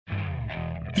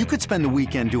You could spend the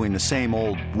weekend doing the same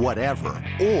old whatever,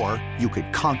 or you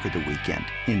could conquer the weekend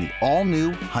in the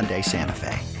all-new Hyundai Santa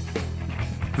Fe.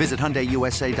 Visit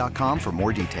HyundaiUSA.com for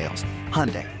more details.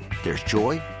 Hyundai, there's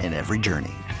joy in every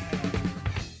journey.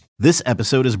 This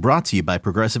episode is brought to you by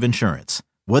Progressive Insurance.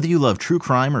 Whether you love true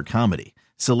crime or comedy,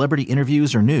 celebrity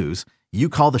interviews or news, you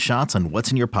call the shots on what's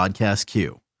in your podcast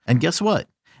queue. And guess what?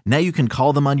 Now you can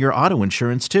call them on your auto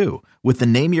insurance too with the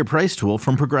Name Your Price tool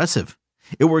from Progressive.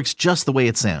 It works just the way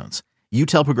it sounds. You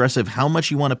tell Progressive how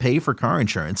much you want to pay for car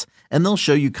insurance, and they'll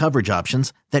show you coverage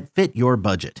options that fit your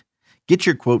budget. Get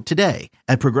your quote today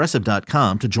at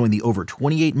Progressive.com to join the over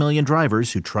 28 million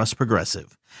drivers who trust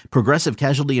Progressive. Progressive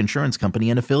Casualty Insurance Company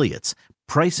and Affiliates.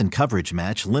 Price and coverage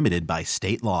match limited by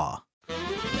state law.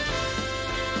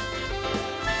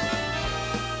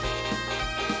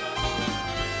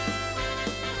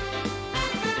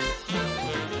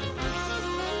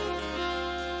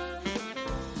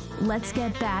 Let's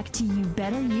get back to You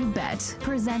Better You Bet,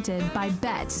 presented by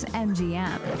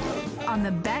BetMGM on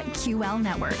the BetQL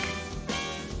network.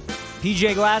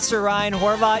 PJ Glasser, Ryan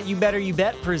Horvat, You Better You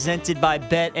Bet, presented by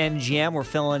BetMGM. We're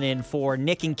filling in for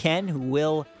Nick and Ken, who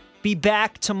will be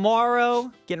back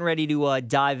tomorrow. Getting ready to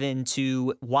dive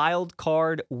into Wild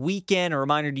Card Weekend. A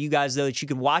reminder to you guys, though, that you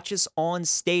can watch us on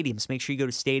Stadium. So make sure you go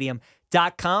to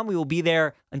stadium.com. We will be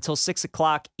there until 6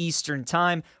 o'clock Eastern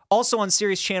Time. Also on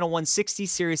Sirius Channel 160,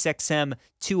 Sirius XM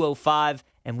 205.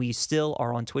 And we still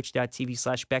are on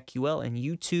twitch.tv/BetQL and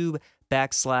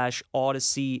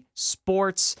YouTube.com/Odyssey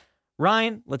Sports.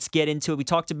 Ryan, let's get into it. We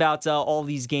talked about all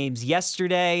these games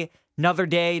yesterday. Another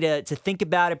day to think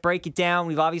about it, break it down.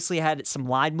 We've obviously had some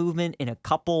line movement in a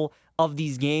couple of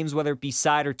these games, whether it be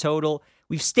side or total.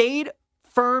 We've stayed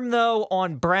firm, though,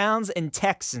 on Browns and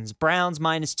Texans. Browns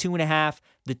 -2.5,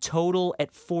 the total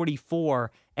at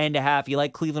 44.5. You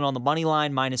like Cleveland on the money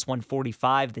line,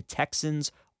 -145. The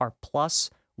Texans are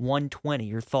 +120.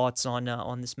 Your thoughts on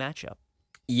this matchup?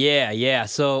 Yeah.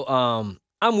 So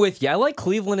I'm with you. I like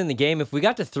Cleveland in the game. If we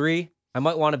got to 3, I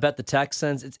might want to bet the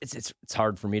Texans. It's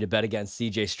hard for me to bet against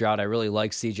C.J. Stroud. I really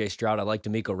like C.J. Stroud. I like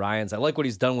DeMeco Ryans. I like what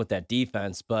he's done with that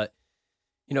defense. But,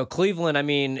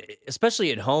 Cleveland,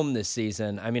 especially at home this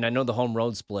season, I know the home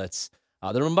road splits.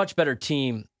 They're a much better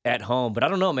team at home. But I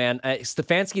don't know, man.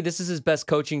 Stefanski, this is his best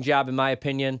coaching job, in my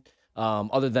opinion,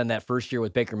 other than that first year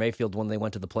with Baker Mayfield when they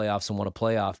went to the playoffs and won a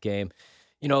playoff game.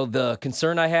 The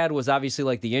concern I had was obviously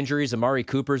like the injuries. Amari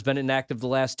Cooper's been inactive the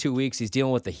last 2 weeks. He's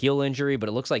dealing with the heel injury, but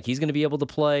it looks like he's going to be able to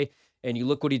play. And you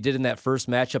look what he did in that first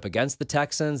matchup against the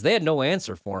Texans. They had no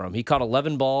answer for him. He caught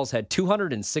 11 balls, had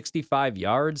 265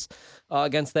 yards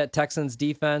against that Texans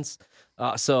defense.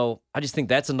 So I just think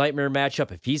that's a nightmare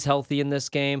matchup if he's healthy in this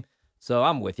game. So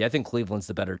I'm with you. I think Cleveland's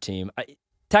the better team.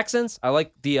 Texans, I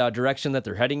like the direction that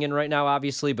they're heading in right now,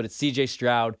 obviously, but it's C.J.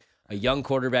 Stroud, a young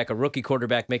quarterback, a rookie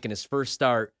quarterback making his first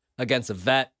start against a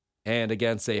vet and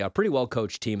against a pretty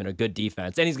well-coached team and a good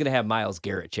defense. And he's going to have Myles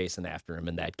Garrett chasing after him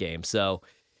in that game. So,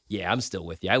 yeah, I'm still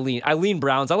with you. I lean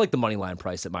Browns. I like the money line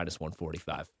price at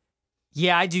 -145.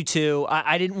 Yeah, I do too.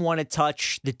 I didn't want to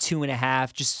touch the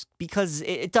 2.5 just because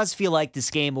it does feel like this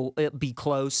game will be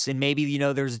close. And maybe,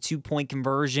 there's a 2-point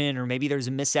conversion or maybe there's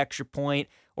a missed extra point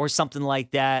or something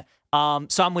like that.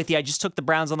 So I'm with you. I just took the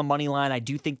Browns on the money line. I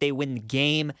do think they win the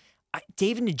game.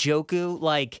 David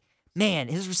Njoku, man,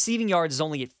 his receiving yards is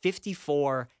only at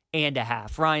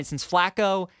 54.5. Ryan, since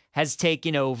Flacco has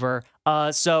taken over,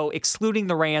 so excluding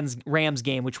the Rams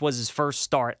game, which was his first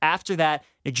start. After that,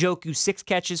 Njoku, 6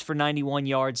 catches for 91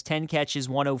 yards, 10 catches,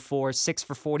 104, 6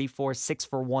 for 44, 6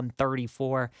 for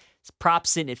 134. His prop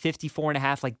sitting at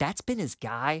 54.5. That's been his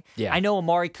guy. Yeah. I know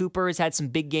Amari Cooper has had some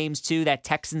big games too. That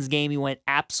Texans game, he went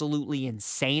absolutely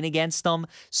insane against them.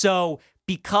 So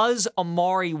because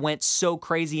Amari went so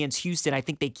crazy against Houston, I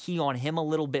think they key on him a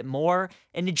little bit more.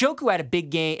 And Njoku had a big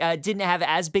game, didn't have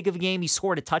as big of a game. He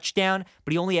scored a touchdown,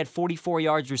 but he only had 44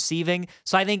 yards receiving.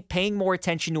 So I think paying more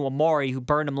attention to Amari, who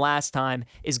burned him last time,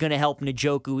 is going to help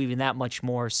Njoku even that much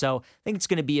more. So I think it's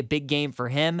going to be a big game for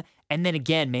him. And then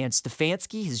again, man,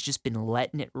 Stefanski has just been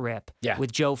letting it rip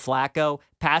with Joe Flacco.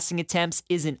 Passing attempts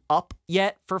isn't up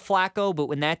yet for Flacco, but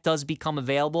when that does become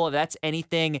available, if that's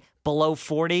anything below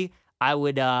 40, I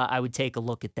would take a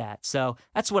look at that. So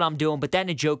that's what I'm doing. But that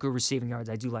Njoku receiving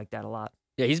yards, I do like that a lot.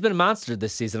 Yeah, he's been a monster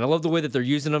this season. I love the way that they're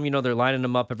using him. They're lining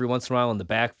him up every once in a while in the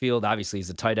backfield. Obviously,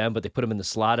 he's a tight end, but they put him in the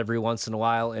slot every once in a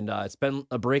while, and it's been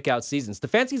a breakout season.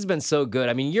 Stefanski's been so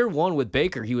good. Year one with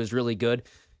Baker, he was really good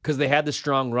because they had the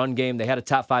strong run game. They had a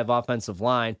top 5 offensive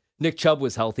line. Nick Chubb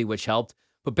was healthy, which helped.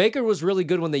 But Baker was really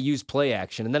good when they used play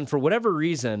action. And then for whatever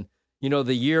reason,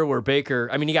 the year where Baker,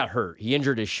 I mean, he got hurt. He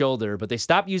injured his shoulder, but they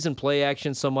stopped using play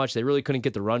action so much. They really couldn't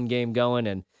get the run game going,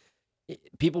 and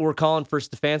people were calling for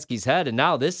Stefanski's head. And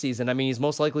now this season, I mean, he's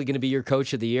most likely going to be your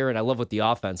coach of the year, and I love what the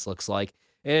offense looks like.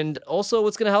 And also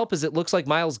what's going to help is it looks like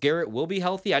Myles Garrett will be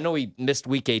healthy. I know he missed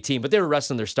week 18, but they were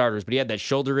resting their starters, but he had that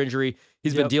shoulder injury.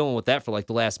 He's been dealing with that for like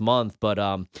the last month, but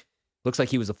looks like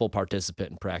he was a full participant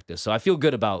in practice. So I feel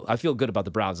good about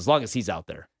the Browns as long as he's out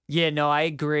there. Yeah, no, I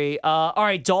agree. All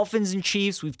right, Dolphins and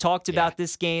Chiefs. We've talked about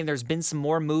this game. There's been some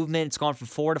more movement. It's gone from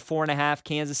 4 to 4.5.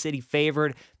 Kansas City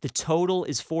favored. The total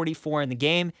is 44 in the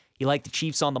game. You like the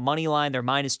Chiefs on the money line. They're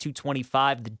minus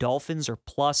 225. The Dolphins are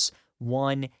plus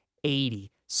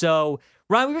 180. So,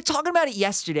 Ryan, we were talking about it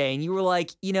yesterday, and you were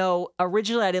like,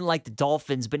 originally I didn't like the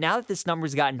Dolphins, but now that this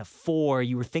number's gotten to 4,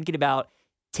 you were thinking about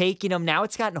taking them. Now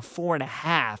it's gotten to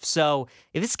 4.5. So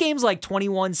if this game's like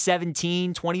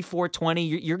 21-17,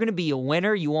 24-20, you're going to be a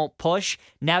winner. You won't push.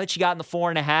 Now that you got in the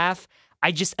 4.5,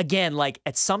 I just, again, like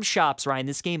at some shops, Ryan,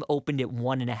 this game opened at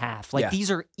 1.5. Like these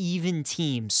are even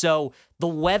teams. So the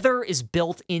weather is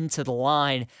built into the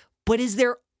line, but is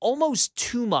there almost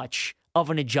too much of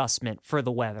an adjustment for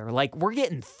the weather? Like, we're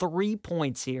getting 3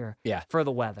 points here for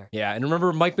the weather. Yeah, and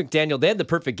remember Mike McDaniel, they had the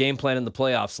perfect game plan in the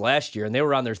playoffs last year, and they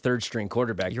were on their third-string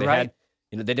quarterback. You're right.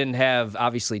 They didn't have,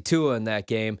 obviously, Tua in that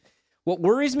game. What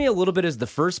worries me a little bit is the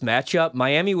first matchup.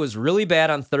 Miami was really bad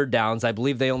on third downs. I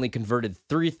believe they only converted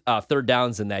 3 third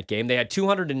downs in that game. They had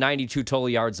 292 total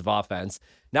yards of offense.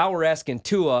 Now we're asking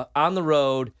Tua on the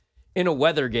road in a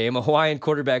weather game, a Hawaiian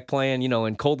quarterback playing,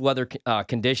 in cold weather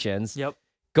conditions. Yep.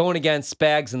 Going against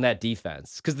Spags and that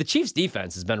defense. Because the Chiefs'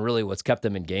 defense has been really what's kept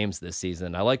them in games this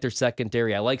season. I like their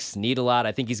secondary. I like Snead a lot.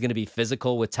 I think he's going to be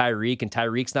physical with Tyreek, and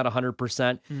Tyreek's not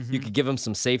 100%. You could give him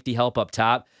some safety help up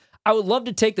top. I would love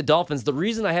to take the Dolphins. The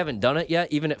reason I haven't done it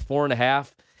yet, even at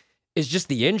 4.5, is just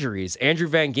the injuries. Andrew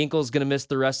Van Ginkel is going to miss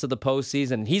the rest of the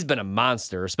postseason. He's been a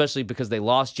monster, especially because they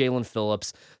lost Jalen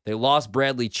Phillips. They lost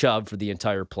Bradley Chubb for the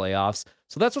entire playoffs.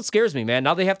 So that's what scares me, man.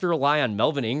 Now they have to rely on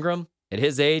Melvin Ingram at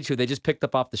his age, who they just picked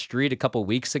up off the street a couple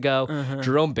weeks ago.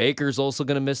 Jerome Baker's also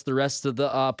going to miss the rest of the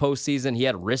postseason. He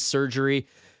had wrist surgery.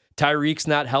 Tyreek's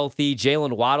not healthy.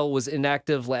 Jalen Waddle was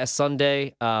inactive last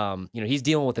Sunday. He's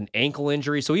dealing with an ankle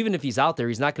injury. So even if he's out there,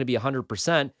 he's not going to be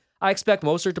 100%. I expect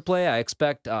Mostert to play. I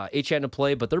expect Achane to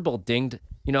play, but they're both dinged.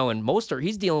 And Mostert,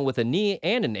 he's dealing with a knee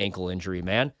and an ankle injury,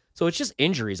 man. So it's just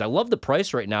injuries. I love the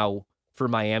price right now for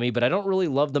Miami, but I don't really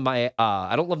love the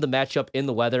matchup in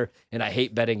the weather, and I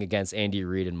hate betting against Andy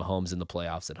Reid and Mahomes in the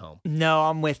playoffs at home. No,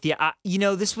 I'm with you.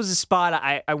 This was a spot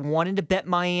I wanted to bet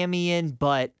Miami in,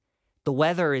 but the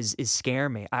weather is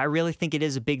scaring me. I really think it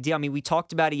is a big deal. I mean, we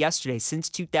talked about it yesterday. Since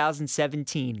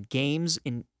 2017, games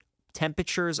in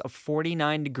temperatures of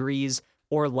 49 degrees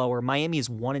or lower, Miami is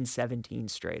 1-17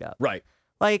 straight up. Right.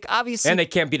 Like, obviously. And they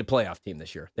can't beat a playoff team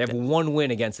this year. They have one win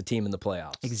against a team in the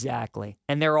playoffs. Exactly.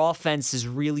 And their offense has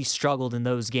really struggled in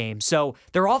those games. So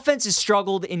their offense has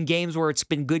struggled in games where it's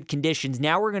been good conditions.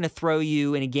 Now we're going to throw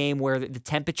you in a game where the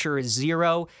temperature is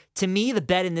 0. To me, the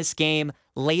bet in this game,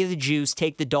 lay the juice,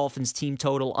 take the Dolphins team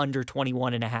total under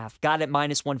 21.5. Got it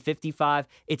minus 155.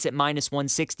 It's at minus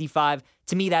 165.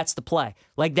 To me, that's the play.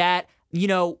 Like that,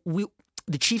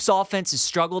 the Chiefs' offense has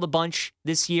struggled a bunch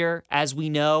this year, as we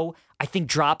know. I think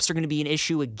drops are going to be an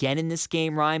issue again in this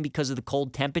game, Ryan, because of the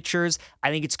cold temperatures.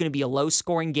 I think it's going to be a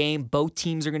low-scoring game. Both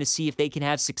teams are going to see if they can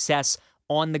have success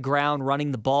on the ground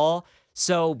running the ball.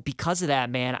 So because of that,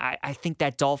 man, I think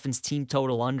that Dolphins team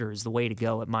total under is the way to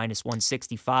go at minus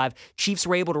 165. Chiefs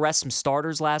were able to rest some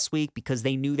starters last week because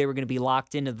they knew they were going to be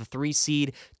locked into the 3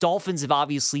 seed. Dolphins have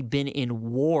obviously been in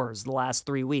wars the last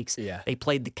 3 weeks. Yeah. They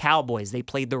played the Cowboys. They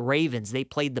played the Ravens. They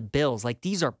played the Bills. Like,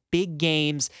 these are big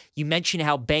games. You mentioned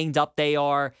how banged up they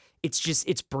are.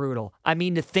 It's brutal. I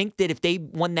mean, to think that if they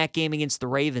won that game against the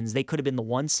Ravens, they could have been the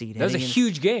 1 seed. That was a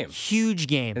huge game. Huge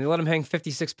game. And they let them hang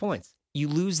 56 points. You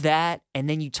lose that, and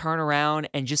then you turn around,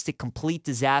 and just a complete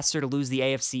disaster to lose the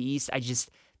AFC East.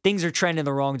 Things are trending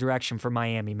the wrong direction for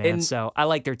Miami, man. So I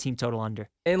like their team total under.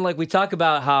 And we talk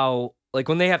about how,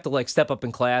 when they have to step up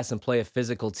in class and play a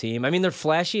physical team, I mean, they're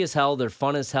flashy as hell. They're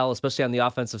fun as hell, especially on the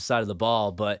offensive side of the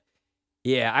ball. But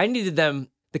yeah, I needed them.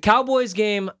 The Cowboys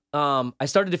game, I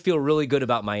started to feel really good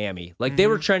about Miami. They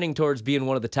were trending towards being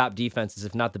one of the top defenses,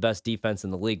 if not the best defense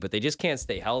in the league, but they just can't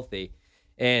stay healthy.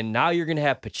 And now you're going to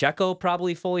have Pacheco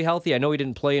probably fully healthy. I know he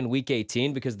didn't play in Week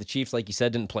 18 because the Chiefs, like you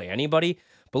said, didn't play anybody.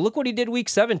 But look what he did Week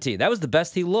 17. That was the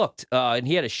best he looked. And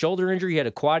he had a shoulder injury. He had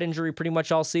a quad injury pretty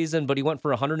much all season, but he went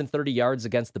for 130 yards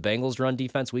against the Bengals run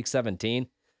defense Week 17.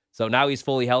 So now he's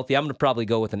fully healthy. I'm going to probably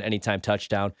go with an anytime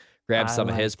touchdown, grab some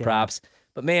of his props.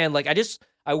 But man,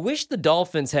 I wish the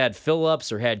Dolphins had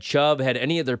Phillips or had Chubb, had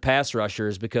any of their pass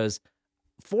rushers, because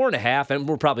 4.5, and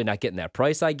we're probably not getting that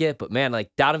price I get, but man, like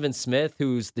Donovan Smith,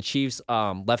 who's the Chiefs'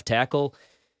 left tackle,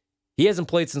 he hasn't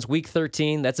played since week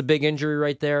 13. That's a big injury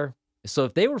right there. So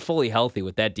if they were fully healthy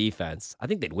with that defense, I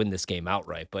think they'd win this game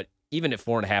outright. But even at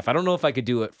 4.5, I don't know if I could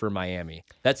do it for Miami.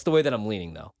 That's the way that I'm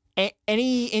leaning, though.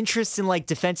 Any interest in like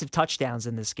defensive touchdowns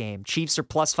in this game? Chiefs are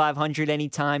plus 500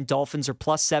 anytime. Dolphins are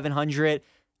plus 700.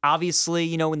 Obviously,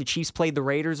 you know, when the Chiefs played the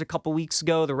Raiders a couple weeks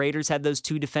ago, the Raiders had those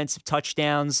 2 defensive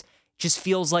touchdowns. Just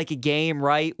feels like a game,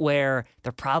 right, where there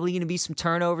are probably going to be some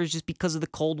turnovers just because of the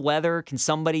cold weather. Can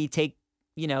somebody take,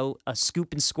 you know, a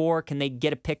scoop and score? Can they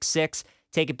get a pick six,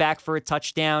 take it back for a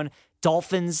touchdown?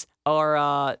 Dolphins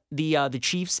are the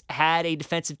Chiefs had a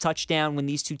defensive touchdown when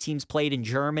these two teams played in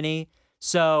Germany.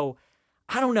 So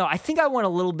I don't know. I think I want a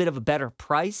little bit of a better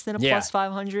price than a plus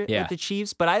 500 with the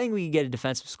Chiefs, but I think we can get a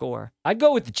defensive score. I'd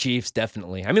go with the Chiefs,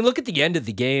 definitely. I mean, look at the end of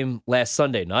the game last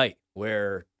Sunday night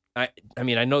where, I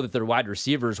mean, I know that their wide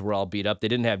receivers were all beat up. They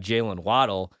didn't have Jalen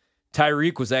Waddle.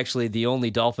 Tyreek was actually the only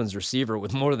Dolphins receiver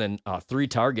with more than 3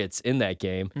 targets in that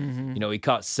game. Mm-hmm. You know, he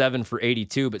caught 7 for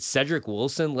 82, but Cedric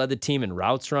Wilson led the team in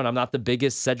routes run. I'm not the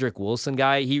biggest Cedric Wilson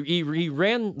guy. He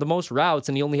ran the most routes,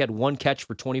 and he only had 1 catch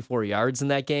for 24 yards in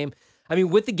that game. I mean,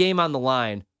 with the game on the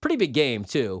line, pretty big game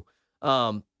too.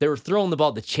 They were throwing the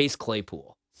ball to Chase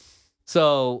Claypool.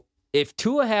 So if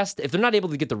they're not able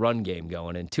to get the run game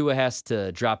going and Tua has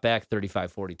to drop back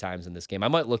 35, 40 times in this game, I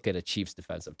might look at a Chiefs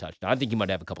defensive touchdown. I think he might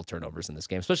have a couple turnovers in this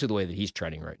game, especially the way that he's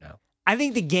trending right now. I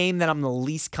think the game that I'm the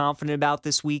least confident about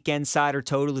this weekend, side or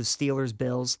total, is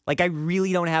Steelers-Bills. Like, I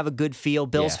really don't have a good feel.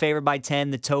 Bills favored by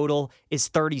 10. The total is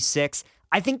 36.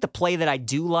 I think the play that I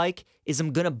do like is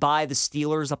I'm going to buy the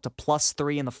Steelers up to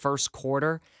 +3 in the first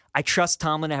quarter. I trust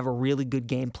Tomlin to have a really good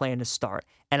game plan to start.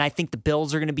 And I think the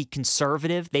Bills are going to be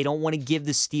conservative. They don't want to give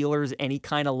the Steelers any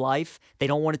kind of life. They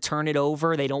don't want to turn it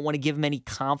over. They don't want to give them any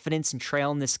confidence in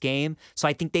trailing this game. So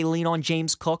I think they lean on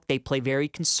James Cook. They play very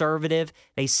conservative.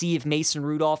 They see if Mason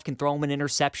Rudolph can throw them an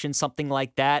interception, something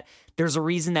like that. There's a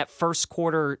reason that first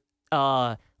quarter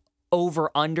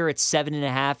over-under at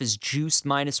 7.5 is juiced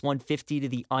 -150 to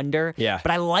the under. Yeah.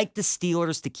 But I like the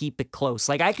Steelers to keep it close.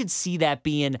 Like, I could see that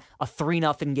being a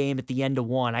 3-0 game at the end of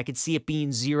one. I could see it being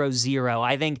 0-0.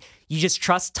 I think you just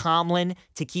trust Tomlin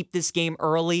to keep this game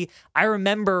early. I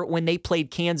remember when they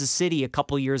played Kansas City a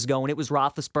couple years ago, and it was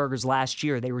Roethlisberger's last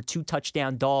year. They were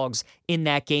 2-touchdown dogs in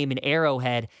that game in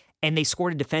Arrowhead, and they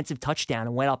scored a defensive touchdown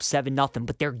and went up 7-0.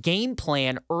 But their game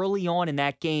plan early on in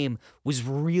that game was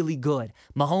really good.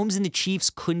 Mahomes and the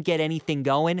Chiefs couldn't get anything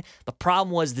going. The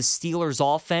problem was the Steelers'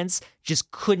 offense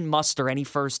just couldn't muster any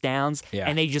first downs,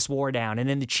 and they just wore down. And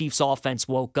then the Chiefs' offense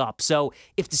woke up. So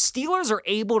if the Steelers are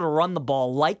able to run the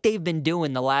ball like they've been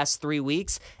doing the last 3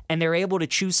 weeks, and they're able to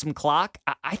choose some clock,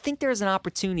 I think there's an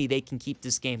opportunity they can keep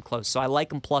this game close. So I like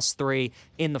them +3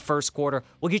 in the first quarter.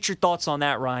 We'll get your thoughts on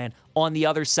that, Ryan, on the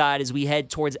other side as we head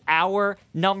towards hour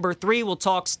number 3. We'll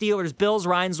talk Steelers-Bills.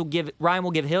 Ryan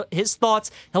will give his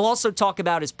thoughts. He'll also talk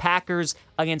about his Packers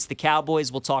against the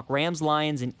Cowboys. We'll talk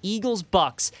Rams-Lions and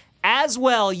Eagles-Bucks as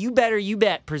well. You Better You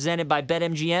Bet, presented by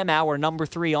BetMGM. Hour number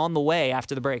 3 on the way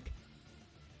after the break.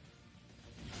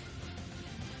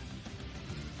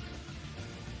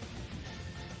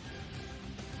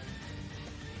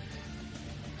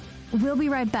 We'll be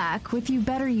right back with You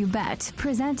Better You Bet,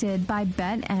 presented by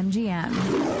BetMGM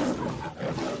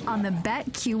on the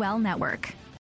BetQL network.